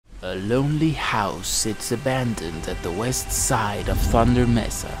A lonely house sits abandoned at the west side of Thunder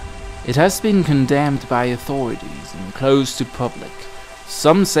Mesa. It has been condemned by authorities and closed to public.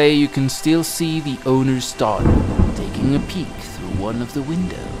 Some say you can still see the owner's daughter taking a peek through one of the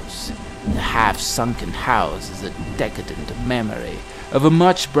windows. The half-sunken house is a decadent memory of a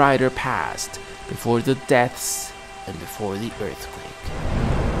much brighter past, before the deaths and before the earthquake.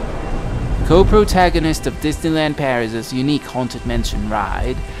 Co-protagonist of Disneyland Paris' unique Haunted Mansion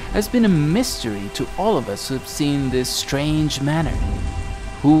ride has been a mystery to all of us who have seen this strange manor.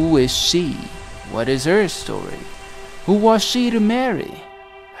 Who is she? What is her story? Who was she to marry?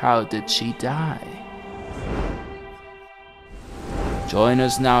 How did she die? Join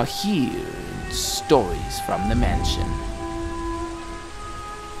us now here in Stories from the Mansion.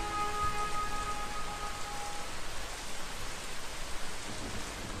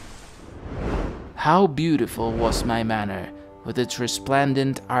 How beautiful was my manor, with its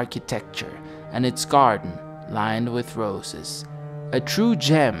resplendent architecture and its garden lined with roses. A true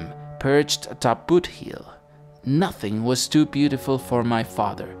gem perched atop Boot Hill. Nothing was too beautiful for my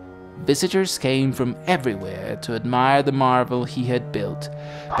father. Visitors came from everywhere to admire the marvel he had built.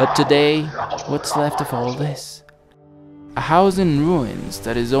 But today, what's left of all this? A house in ruins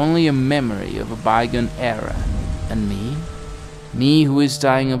that is only a memory of a bygone era. And me? Me who is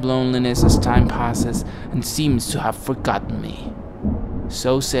dying of loneliness as time passes and seems to have forgotten me.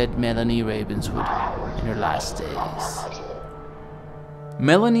 So said Melanie Ravenswood in her last days.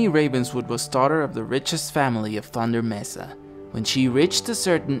 Melanie Ravenswood was daughter of the richest family of Thunder Mesa. When she reached a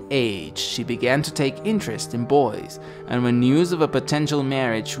certain age, she began to take interest in boys, and when news of a potential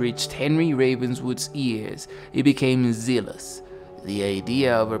marriage reached Henry Ravenswood's ears, he became zealous. The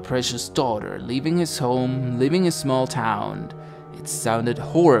idea of her precious daughter leaving his home, leaving a small town, it sounded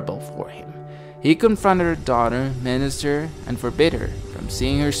horrible for him. He confronted her daughter, menaced her, and forbid her from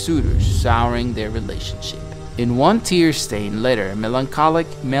seeing her suitors, souring their relationship. In one tear-stained letter, melancholic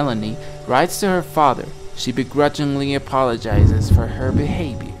Melanie writes to her father. She begrudgingly apologizes for her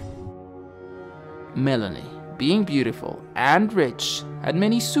behavior. Melanie, being beautiful and rich, had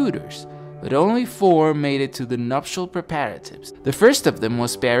many suitors, but only 4 made it to the nuptial preparatives. The first of them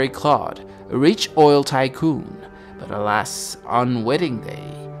was Barry Claude, a rich oil tycoon, but alas, on wedding day,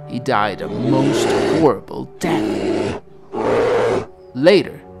 he died a most horrible death.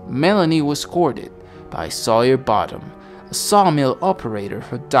 Later, Melanie was courted by Sawyer Bottom, a sawmill operator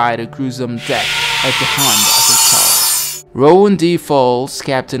who died a gruesome death at the hand of his child. Rowan D. Falls,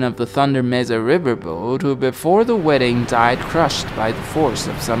 captain of the Thunder Mesa riverboat, who before the wedding died crushed by the force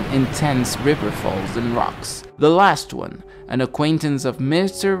of some intense river falls and rocks. The last one, an acquaintance of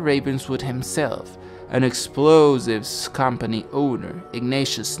Mr. Ravenswood himself, an explosives company owner,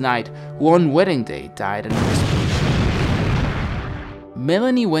 Ignatius Knight, who on wedding day died in an explosion.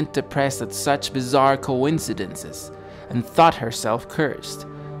 Melanie went depressed at such bizarre coincidences and thought herself cursed.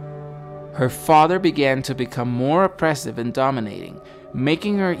 Her father began to become more oppressive and dominating,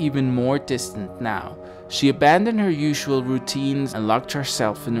 making her even more distant now. She abandoned her usual routines and locked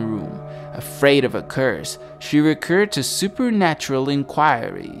herself in a room. Afraid of a curse, she recurred to supernatural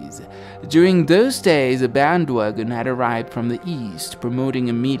inquiries. During those days, a bandwagon had arrived from the east promoting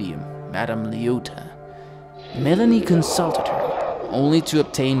a medium, Madame Leota. Melanie consulted her, only to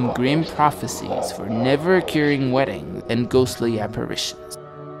obtain grim prophecies for never-occurring weddings and ghostly apparitions.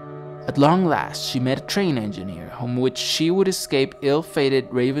 At long last, she met a train engineer, from which she would escape ill-fated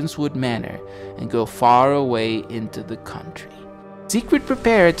Ravenswood Manor and go far away into the country. Secret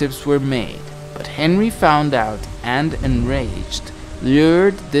preparatives were made, but Henry found out and, enraged,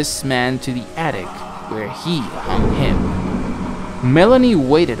 lured this man to the attic where he hung him. Melanie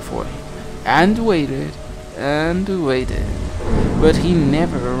waited for him, and waited, and waited, but he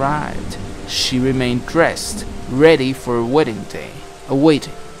never arrived. She remained dressed, ready for wedding day,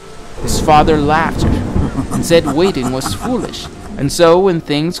 awaiting. His father laughed at her and said waiting was foolish, and so when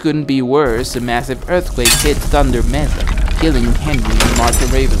things couldn't be worse, a massive earthquake hit Thunder Mesa, killing Henry and Martha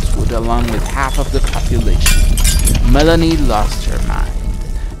Ravenswood along with half of the population. Melanie lost her mind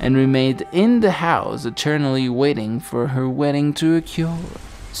and remained in the house eternally waiting for her wedding to occur.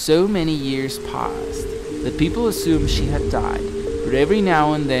 So many years passed that people assumed she had died, but every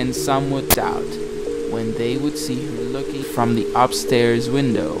now and then some would doubt when they would see her looking from the upstairs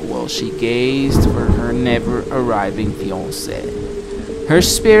window while she gazed for her never-arriving fiancé. Her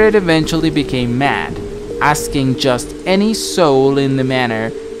spirit eventually became mad, asking just any soul in the manor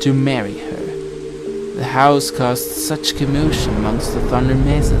to marry her. The house caused such commotion amongst the Thunder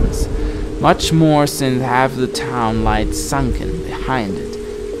Mesans, much more since half the town lied sunken behind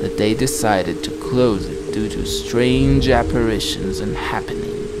it, that they decided to close it due to strange apparitions and happenings.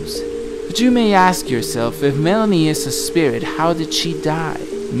 rooms. But you may ask yourself, if Melanie is a spirit, how did she die?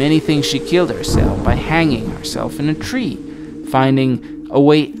 Many think she killed herself by hanging herself in a tree, finding a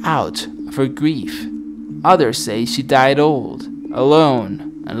way out of her grief. Others say she died old,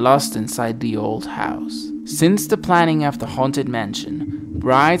 alone, and lost inside the old house. Since the planning of the haunted mansion,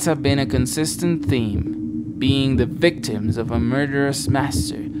 brides have been a consistent theme, being the victims of a murderous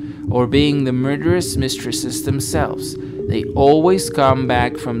master, or being the murderous mistresses themselves. They always come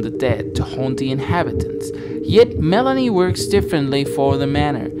back from the dead to haunt the inhabitants. Yet Melanie works differently for the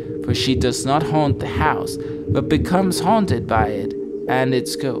manor, for she does not haunt the house, but becomes haunted by it and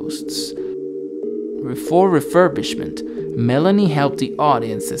its ghosts. Before refurbishment, Melanie helped the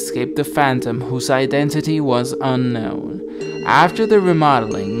audience escape the phantom whose identity was unknown. After the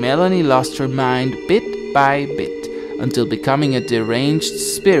remodeling, Melanie lost her mind bit by bit, until becoming a deranged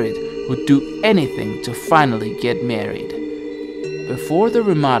spirit who'd do anything to finally get married. Before the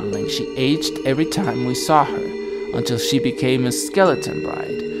remodeling, she aged every time we saw her, until she became a skeleton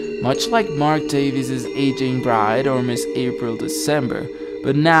bride, much like Mark Davies's aging bride or Miss April December,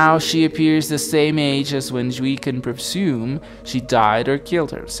 but now she appears the same age as when we can presume she died or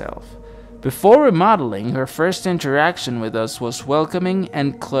killed herself. Before remodeling, her first interaction with us was welcoming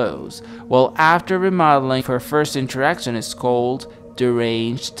and close, while after remodeling, her first interaction is cold,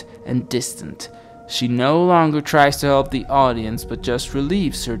 deranged, and distant. She no longer tries to help the audience, but just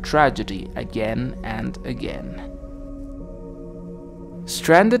relieves her tragedy again and again.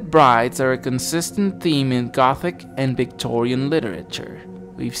 Stranded brides are a consistent theme in Gothic and Victorian literature.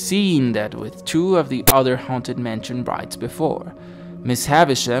 We've seen that with two of the other Haunted Mansion brides before. Miss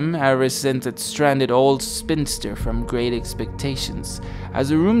Havisham, a resented stranded old spinster from Great Expectations,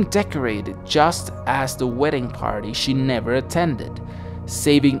 has a room decorated just as the wedding party she never attended,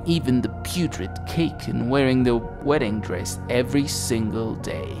 saving even the putrid cake and wearing the wedding dress every single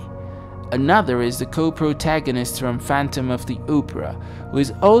day. Another is the co-protagonist from Phantom of the Opera, who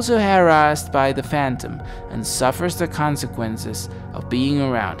is also harassed by the Phantom and suffers the consequences of being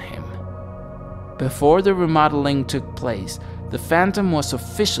around him. Before the remodeling took place, the Phantom was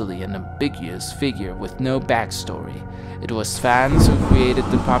officially an ambiguous figure with no backstory. It was fans who created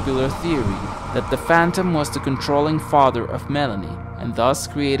the popular theory that the Phantom was the controlling father of Melanie, and thus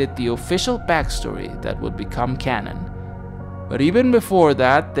created the official backstory that would become canon. But even before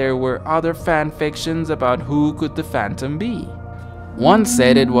that, there were other fan fictions about who could the Phantom be. One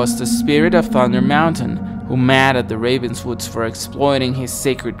said it was the spirit of Thunder Mountain, who, mad at the Ravenswoods for exploiting his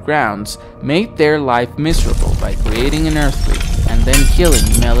sacred grounds, made their life miserable by creating an earthquake and then killing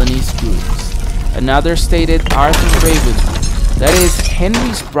Melanie's grooms. Another stated Arthur Ravenswood, that is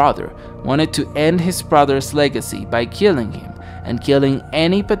Henry's brother, wanted to end his brother's legacy by killing him and killing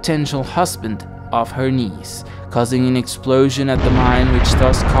any potential husband of her niece, causing an explosion at the mine which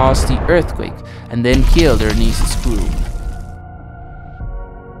thus caused the earthquake and then killed her niece's groom.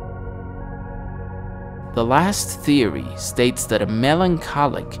 The last theory states that a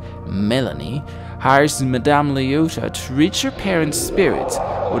melancholic Melanie hires Madame Leota to reach her parents' spirits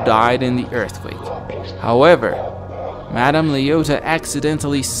who died in the earthquake. However, Madame Leota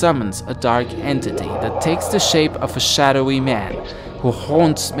accidentally summons a dark entity that takes the shape of a shadowy man who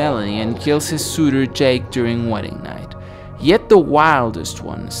haunts Melanie and kills his suitor Jake during wedding night. Yet the wildest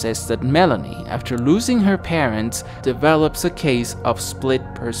one says that Melanie, after losing her parents, develops a case of split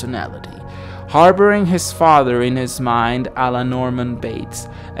personality, harboring his father in his mind a la Norman Bates,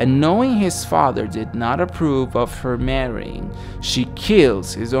 and knowing his father did not approve of her marrying, she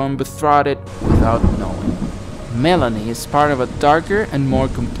kills his own betrothed without knowing. Melanie is part of a darker and more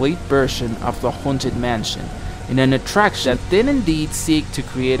complete version of the Haunted Mansion, in an attraction that did indeed seek to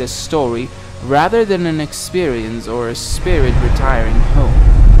create a story rather than an experience or a spirit retiring home.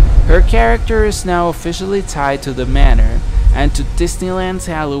 Her character is now officially tied to the manor and to Disneyland's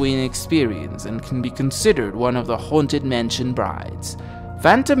Halloween experience and can be considered one of the Haunted Mansion brides.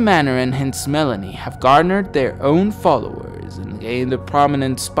 Phantom Manor and hence Melanie have garnered their own followers and gained a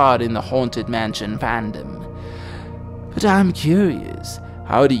prominent spot in the Haunted Mansion fandom. But I'm curious,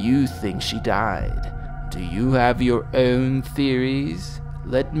 how do you think she died? Do you have your own theories?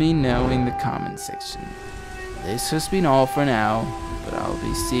 Let me know in the comment section. This has been all for now, but I'll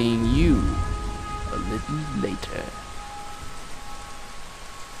be seeing you a little later.